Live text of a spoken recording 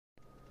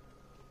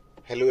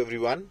Hello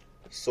everyone.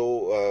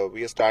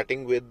 We are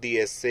starting with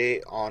the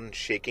essay on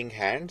shaking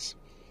hands,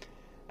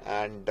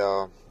 and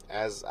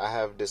as I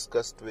have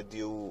discussed with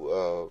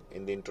you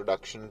in the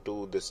introduction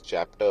to this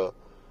chapter,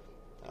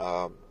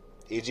 uh,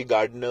 A.G.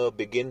 Gardiner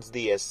begins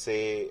the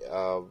essay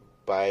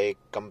by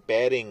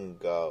comparing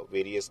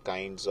various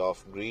kinds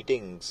of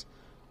greetings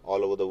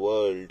all over the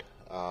world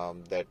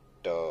that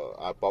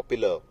are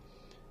popular.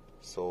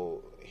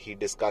 So he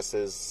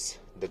discusses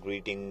the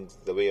greetings,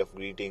 the way of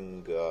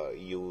greeting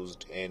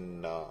used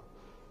in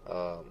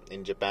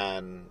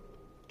Japan,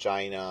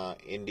 China,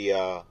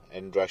 India,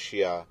 and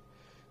Russia.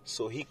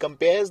 So he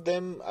compares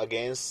them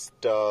against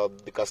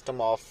the custom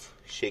of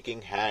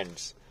shaking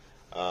hands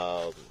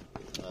uh,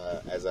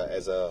 as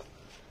a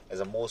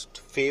most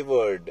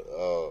favored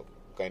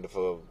kind of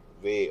a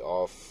way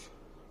of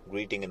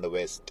greeting in the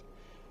West,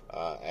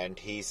 and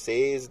he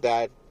says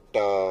uh,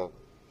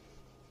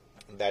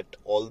 that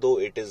although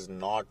it is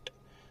not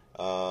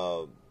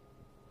uh,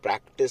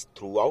 practiced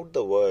throughout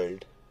the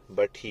world,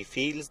 but he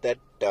feels that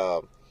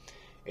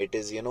it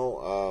is,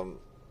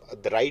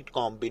 the right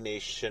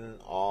combination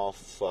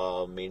of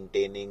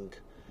maintaining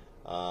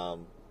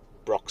um,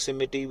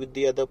 proximity with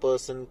the other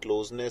person,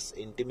 closeness,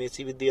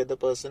 intimacy with the other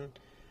person,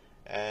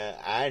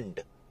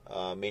 and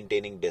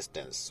maintaining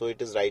distance. So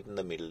it is right in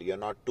the middle. You're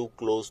not too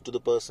close to the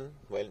person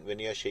when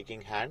you're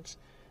shaking hands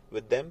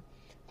with them,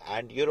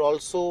 and you're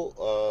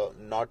also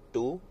not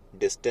too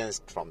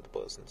distanced from the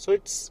person. So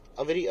it's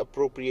a very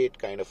appropriate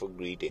kind of a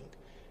greeting,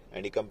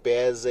 and he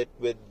compares it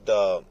with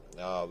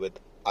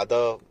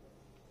other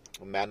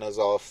manners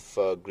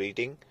of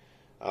greeting,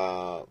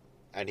 uh,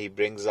 and he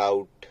brings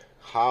out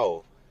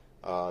how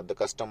the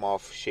custom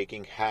of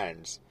shaking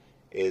hands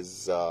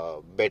is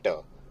better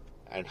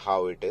and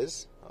how it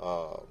is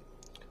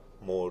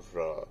more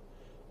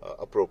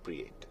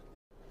appropriate.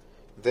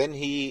 Then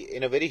he,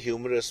 in a very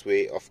humorous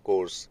way, of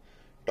course,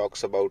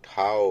 talks about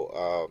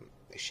how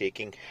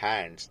shaking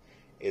hands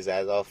is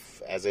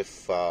as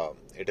if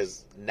it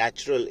is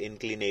natural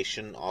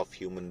inclination of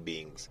human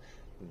beings.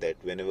 That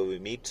whenever we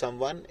meet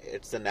someone,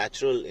 it's the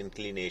natural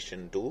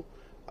inclination to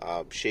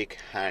shake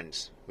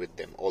hands with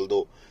them.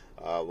 Although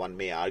one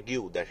may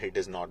argue that it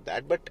is not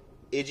that, but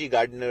A.G.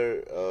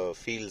 Gardiner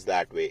feels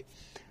that way,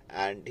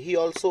 and he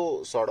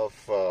also sort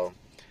of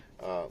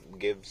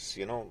gives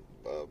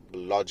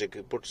logic.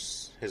 He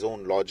puts his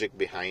own logic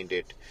behind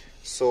it.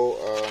 So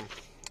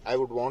I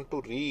would want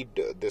to read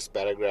this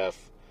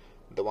paragraph,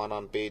 the one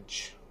on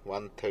page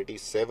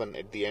 137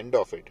 at the end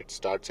of it. It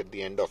starts at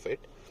the end of it.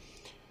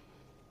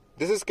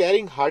 This is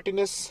carrying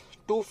heartiness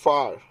too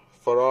far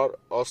for our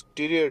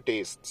austere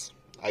tastes.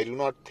 I do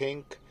not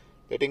think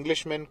that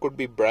Englishmen could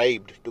be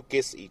bribed to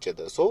kiss each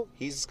other. So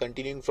he's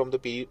continuing from the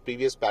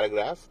previous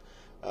paragraph.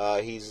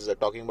 He's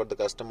talking about the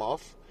custom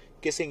of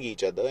kissing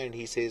each other, and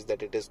he says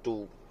that it is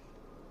too.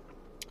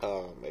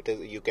 It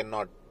is, you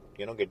cannot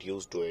get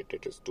used to it.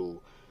 It is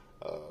too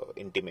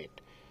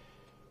intimate.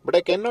 But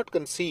I cannot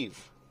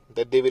conceive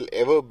that they will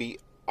ever be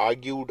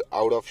argued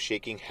out of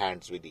shaking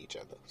hands with each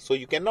other. So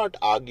you cannot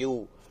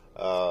argue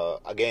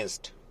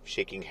against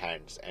shaking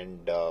hands,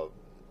 and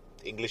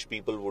English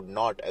people would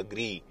not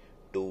agree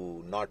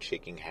to not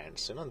shaking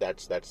hands.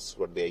 That's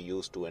what they are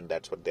used to, and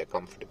that's what they are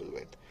comfortable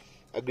with.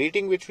 A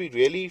greeting which we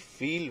really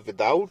feel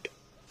without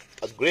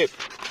a grip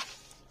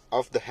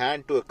of the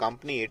hand to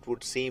accompany it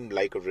would seem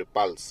like a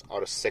repulse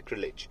or a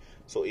sacrilege.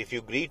 So if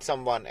you greet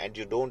someone and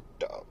you don't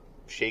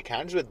shake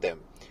hands with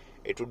them,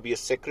 it would be a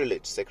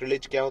sacrilege.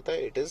 Sacrilege क्या होता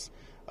है? It is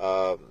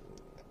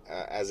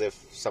as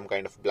if some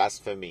kind of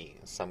blasphemy,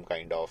 some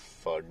kind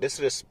of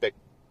disrespect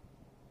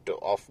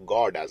of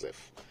God, as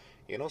if,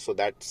 so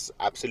that's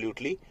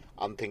absolutely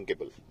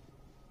unthinkable.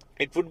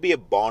 It would be a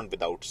bond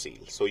without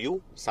seal. So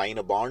you sign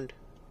a bond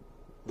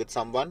with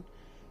someone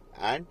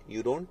and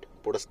you don't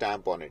put a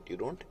stamp on it, you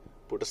don't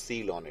put a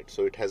seal on it,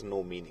 so it has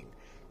no meaning.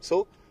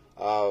 So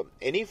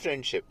any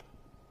friendship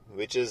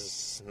which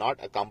is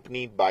not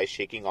accompanied by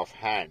shaking of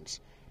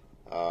hands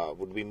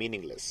would be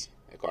meaningless,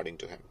 according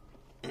to him.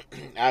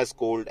 As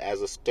cold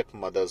as a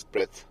stepmother's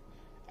breath,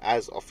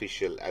 as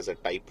official as a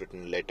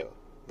typewritten letter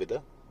with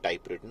a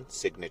typewritten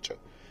signature.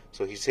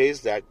 So he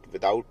says that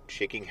without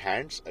shaking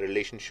hands, a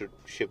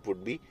relationship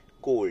would be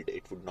cold,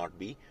 it would not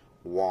be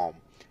warm,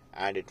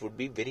 and it would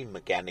be very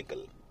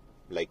mechanical,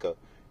 like a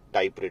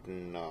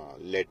typewritten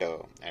letter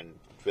and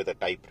with a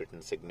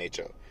typewritten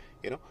signature,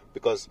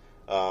 because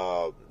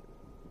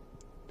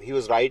he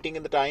was writing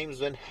in the times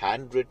when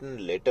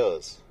handwritten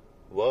letters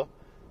were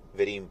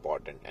very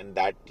important, and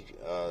that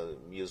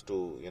used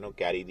to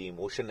carry the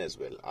emotion as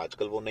well.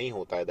 Aajkal wo nahi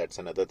hota hai, that's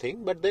another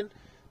thing, but then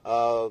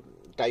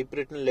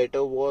typewritten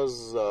letter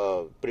was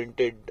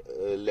printed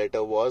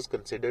letter was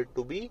considered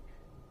to be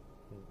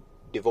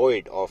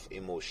devoid of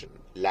emotion,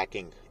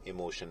 lacking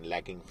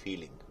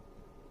feeling.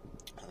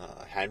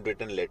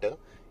 Handwritten letter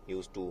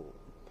used to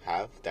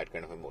have that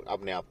kind of emotion.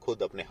 अपने आप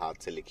खुद अपने हाथ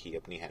से लिखी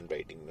अपनी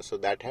handwriting में, so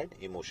that had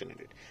emotion in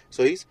it.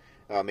 So he's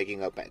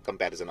making a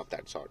comparison of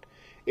that sort.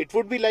 It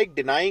would be like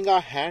denying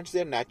our hands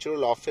their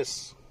natural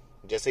office.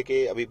 जैसे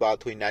कि अभी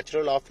बात हुई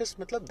natural office,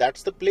 मतलब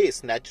that's the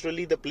place,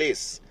 naturally the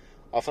place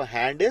of a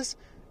hand is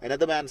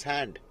another man's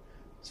hand.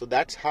 So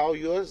that's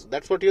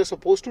what you're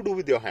supposed to do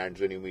with your hands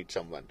when you meet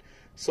someone.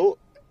 So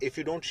if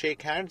you don't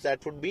shake hands,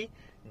 that would be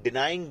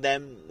denying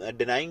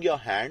your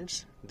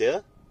hands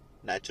their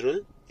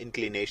natural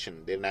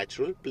inclination, their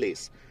natural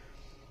place.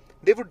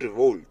 They would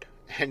revolt,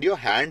 and your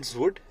hands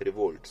would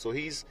revolt. So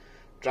he's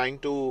trying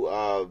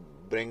to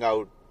bring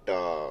out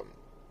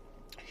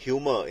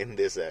humor in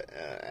this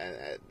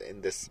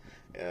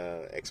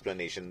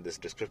explanation, this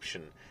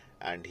description,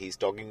 and he's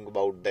talking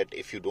about that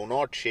if you do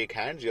not shake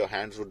hands, your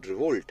hands would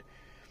revolt.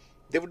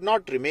 They would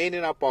not remain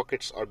in our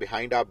pockets or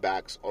behind our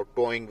backs or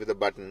toying with a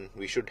button.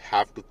 We should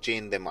have to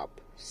chain them up.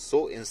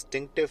 So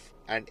instinctive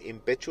and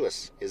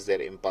impetuous is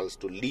their impulse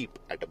to leap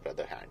at a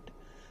brother hand.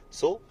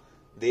 So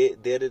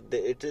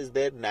it is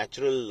their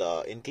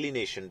natural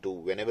inclination to,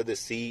 whenever they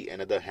see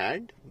another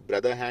hand,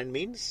 brother hand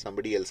means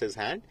somebody else's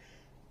hand,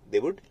 they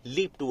would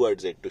leap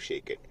towards it to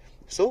shake it.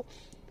 So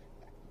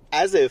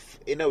as if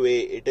in a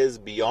way it is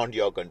beyond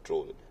your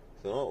control.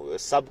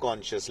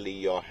 Subconsciously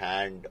your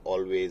hand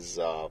always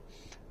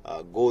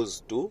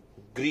goes to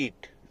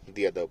greet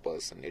the other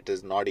person. It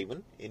is not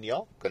even in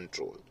your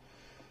control.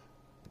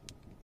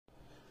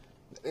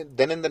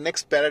 Then in the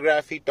next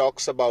paragraph he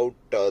talks about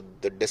the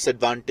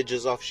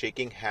disadvantages of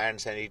shaking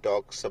hands, and he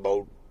talks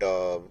about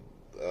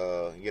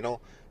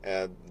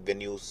when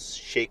you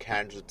shake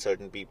hands with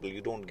certain people,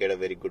 you don't get a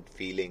very good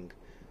feeling.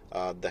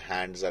 The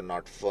hands are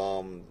not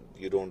firm.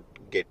 You don't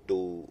get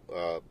to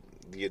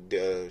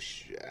the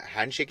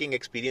handshaking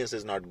experience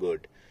is not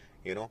good.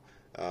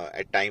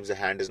 At times the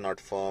hand is not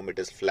firm, it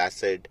is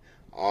flaccid,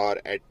 or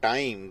at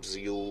times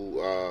you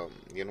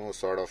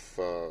sort of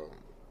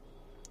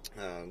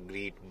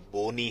greet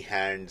bony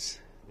hands.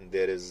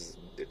 It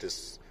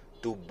is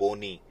too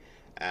bony,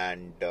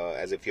 and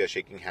as if you are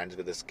shaking hands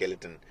with a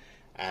skeleton.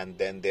 And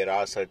then there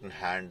are certain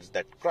hands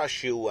that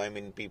crush you. I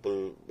mean,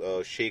 people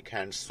shake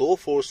hands so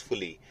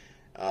forcefully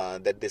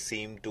that they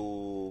seem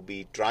to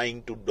be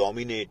trying to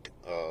dominate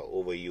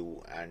over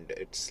you, and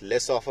it's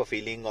less of a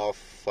feeling of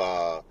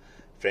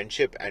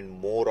friendship and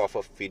more of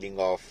a feeling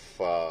of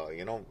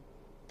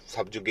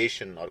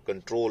subjugation or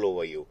control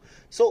over you.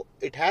 So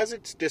it has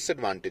its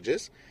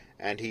disadvantages,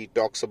 and he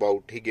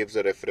gives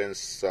a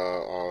reference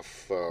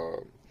of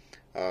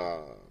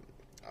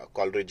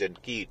Coleridge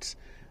and Keats.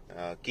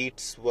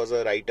 Keats was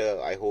a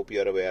writer, I hope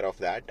you're aware of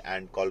that,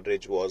 and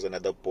Coleridge was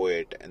another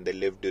poet, and they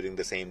lived during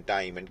the same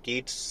time. And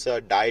Keats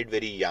died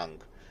very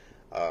young,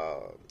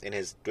 in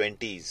his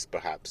 20s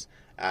perhaps.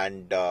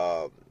 And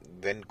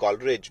when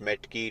Coleridge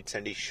met Keats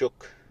and he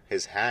shook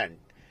his hand,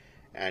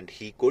 and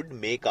he could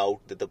make out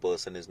that the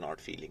person is not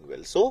feeling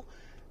well. So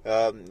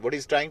what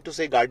he's trying to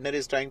say, Gardiner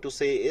is trying to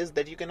say, is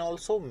that you can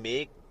also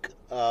make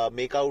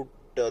out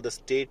the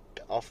state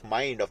of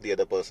mind of the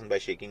other person by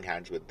shaking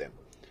hands with them.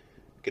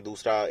 कि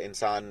दूसरा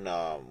इंसान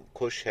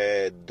खुश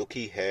है,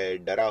 दुखी है,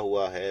 डरा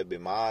हुआ है,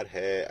 बीमार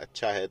है,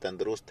 अच्छा है,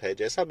 तंदुरुस्त है,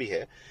 जैसा भी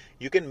है,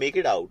 you can make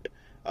it out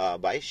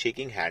by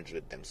shaking hands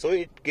with them. So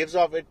it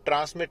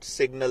transmits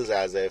signals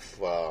as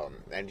if,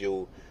 and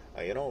you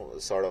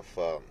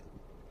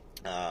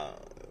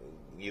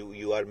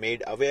you are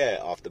made aware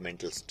of the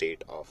mental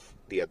state of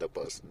the other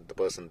person, the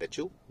person that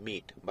you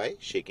meet, by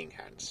shaking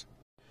hands.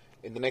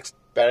 In the next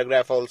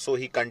paragraph also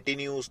he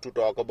continues to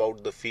talk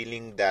about the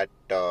feeling that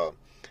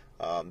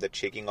that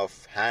shaking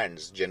of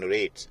hands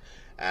generates,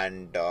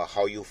 and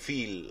how you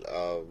feel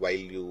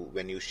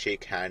when you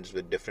shake hands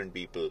with different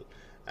people,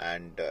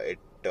 and it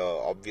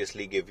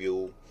obviously give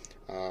you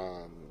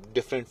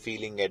different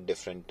feeling at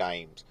different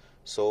times.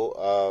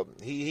 So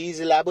he's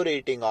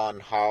elaborating on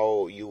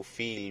how you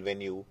feel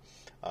when you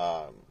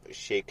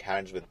shake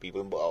hands with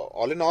people.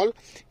 All in all,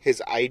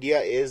 his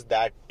idea is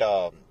that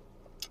to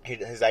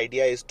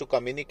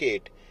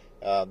communicate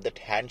that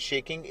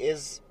handshaking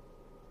is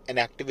an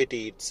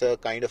activity. It's a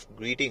kind of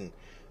greeting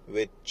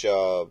which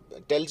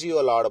tells you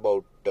a lot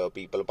about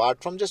people.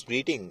 Apart from just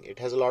greeting, it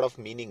has a lot of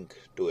meaning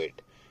to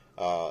it.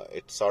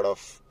 It sort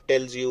of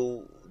tells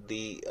you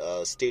the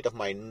state of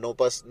mind. No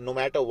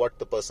matter what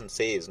the person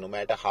says, no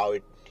matter how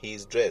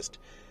he's dressed,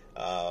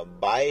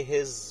 by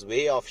his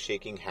way of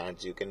shaking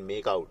hands, you can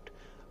make out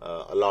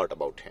a lot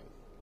about him.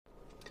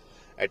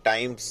 At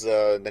times,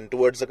 then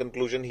towards the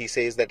conclusion, he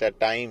says that at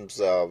times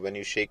when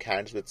you shake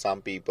hands with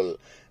some people,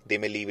 they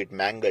may leave it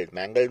mangled.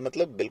 Mangled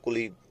matlab bilkul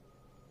hi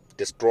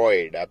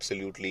destroyed,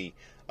 absolutely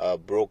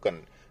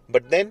broken.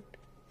 But then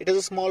it is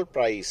a small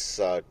price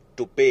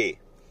to pay,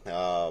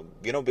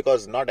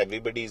 because not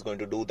everybody is going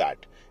to do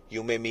that.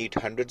 You may meet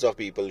hundreds of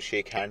people,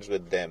 shake hands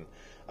with them,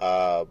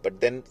 but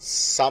then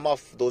some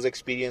of those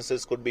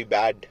experiences could be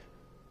bad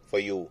for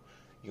you.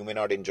 You may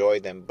not enjoy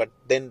them, but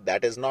then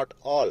that is not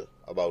all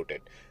about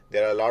it.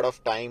 There are a lot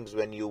of times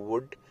when you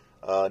would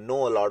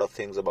know a lot of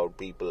things about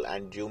people,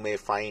 and you may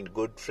find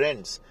good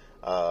friends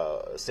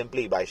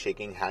simply by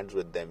shaking hands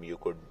with them. You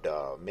could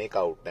make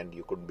out, and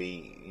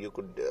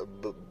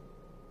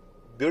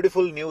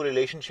beautiful new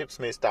relationships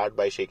may start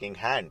by shaking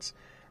hands.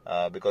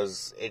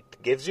 because it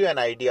gives you an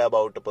idea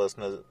about a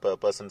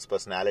person's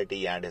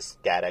personality and his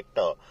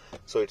character.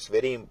 So it's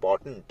very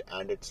important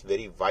and it's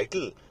very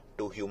vital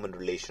to human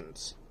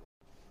relations.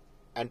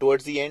 And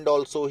towards the end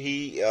also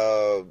he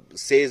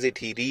says it,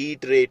 he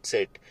reiterates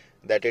it,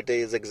 that it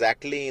is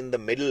exactly in the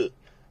middle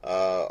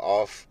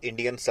of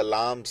Indian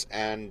salams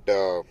and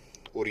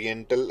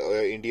Oriental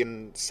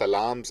Indian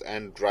salams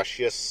and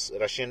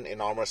Russian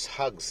enormous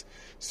hugs.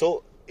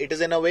 So it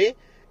is in a way,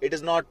 it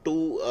is not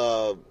too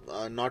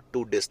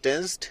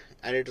distanced,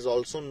 and it is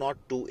also not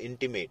too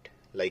intimate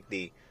like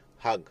the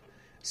hug.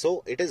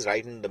 So it is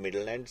right in the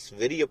middle, and it's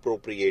very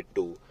appropriate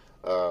to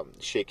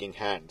shaking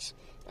hands.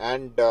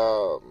 And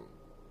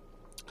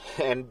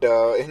in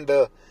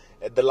the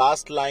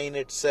last line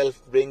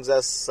itself brings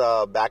us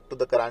back to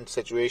the current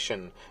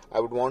situation. I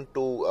would want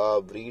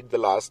to read the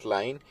last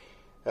line.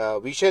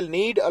 We shall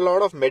need a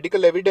lot of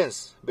medical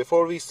evidence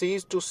before we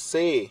cease to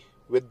say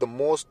with the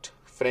most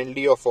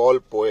friendly of all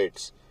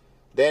poets,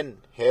 then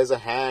here's a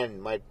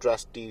hand, my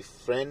trusty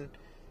friend,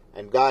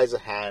 and guys, a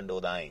hand, O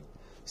thine.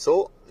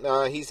 So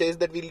he says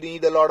that we'll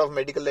need a lot of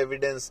medical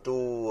evidence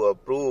to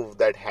prove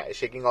that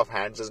shaking of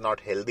hands is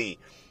not healthy.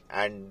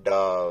 And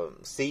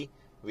see,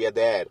 we are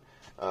there.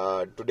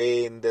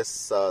 Today in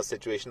this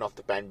situation of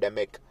the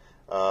pandemic,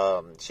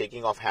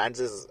 shaking of hands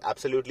is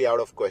absolutely out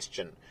of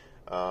question.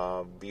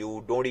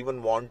 You don't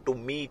even want to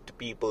meet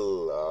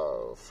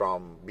people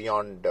from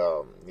beyond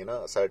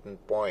a certain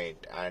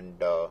point,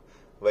 and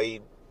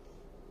very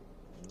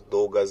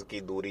do gaz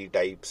ki duri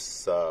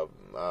types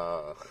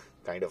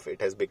kind of, it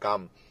has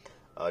become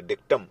a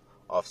dictum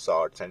of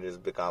sorts, and it has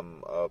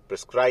become a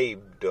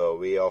prescribed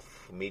way of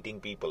meeting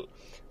people.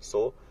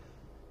 So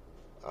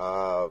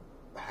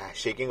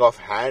shaking of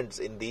hands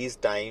in these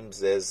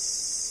times is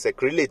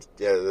sacrilege.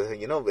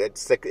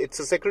 It's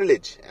a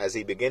sacrilege, as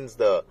he begins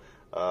the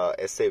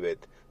essay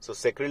with. So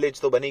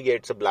sacrilege to bani gaya,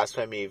 it's a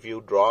blasphemy. If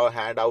you draw a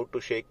hand out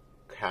to shake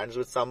hands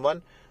with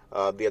someone,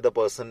 the other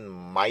person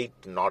might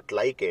not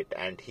like it,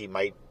 and he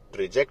might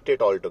reject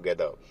it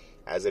altogether,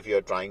 as if you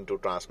are trying to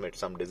transmit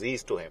some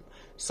disease to him.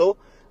 So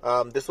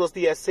this was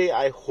the essay.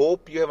 I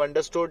hope you have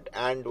understood,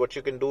 and what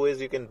you can do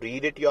is you can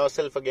read it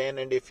yourself again,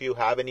 and if you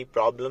have any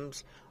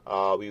problems,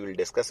 we will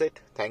discuss it.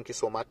 Thank you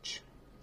so much.